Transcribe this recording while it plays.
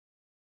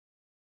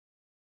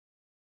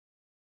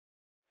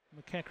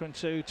McEachran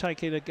to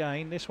take it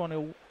again. This one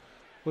he'll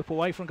whip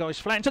away from goal. He's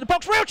flat into the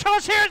box. Real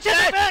chance here. It's in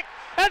the back.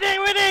 And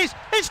here it is.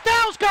 It's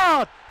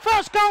Dalsgaard.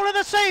 First goal of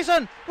the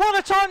season. What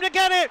a time to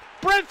get it.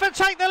 Brentford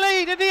take the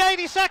lead in the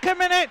 82nd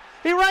minute.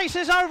 He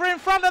races over in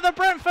front of the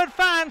Brentford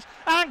fans.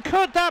 And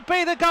could that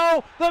be the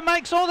goal that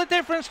makes all the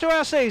difference to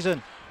our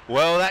season?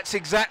 Well, that's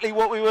exactly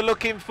what we were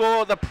looking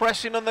for. The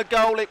pressing on the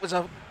goal. It was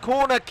a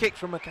corner kick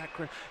from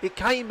McEachran. It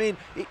came in.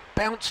 It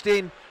bounced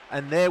in.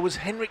 And there was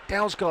Henrik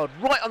Dalsgaard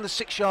right on the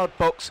 6-yard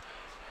box.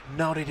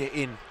 Nodded it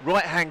in,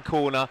 right-hand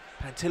corner,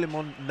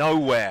 Pantilimon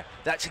nowhere.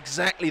 That's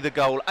exactly the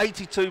goal.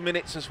 82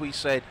 minutes, as we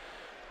said.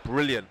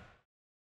 Brilliant.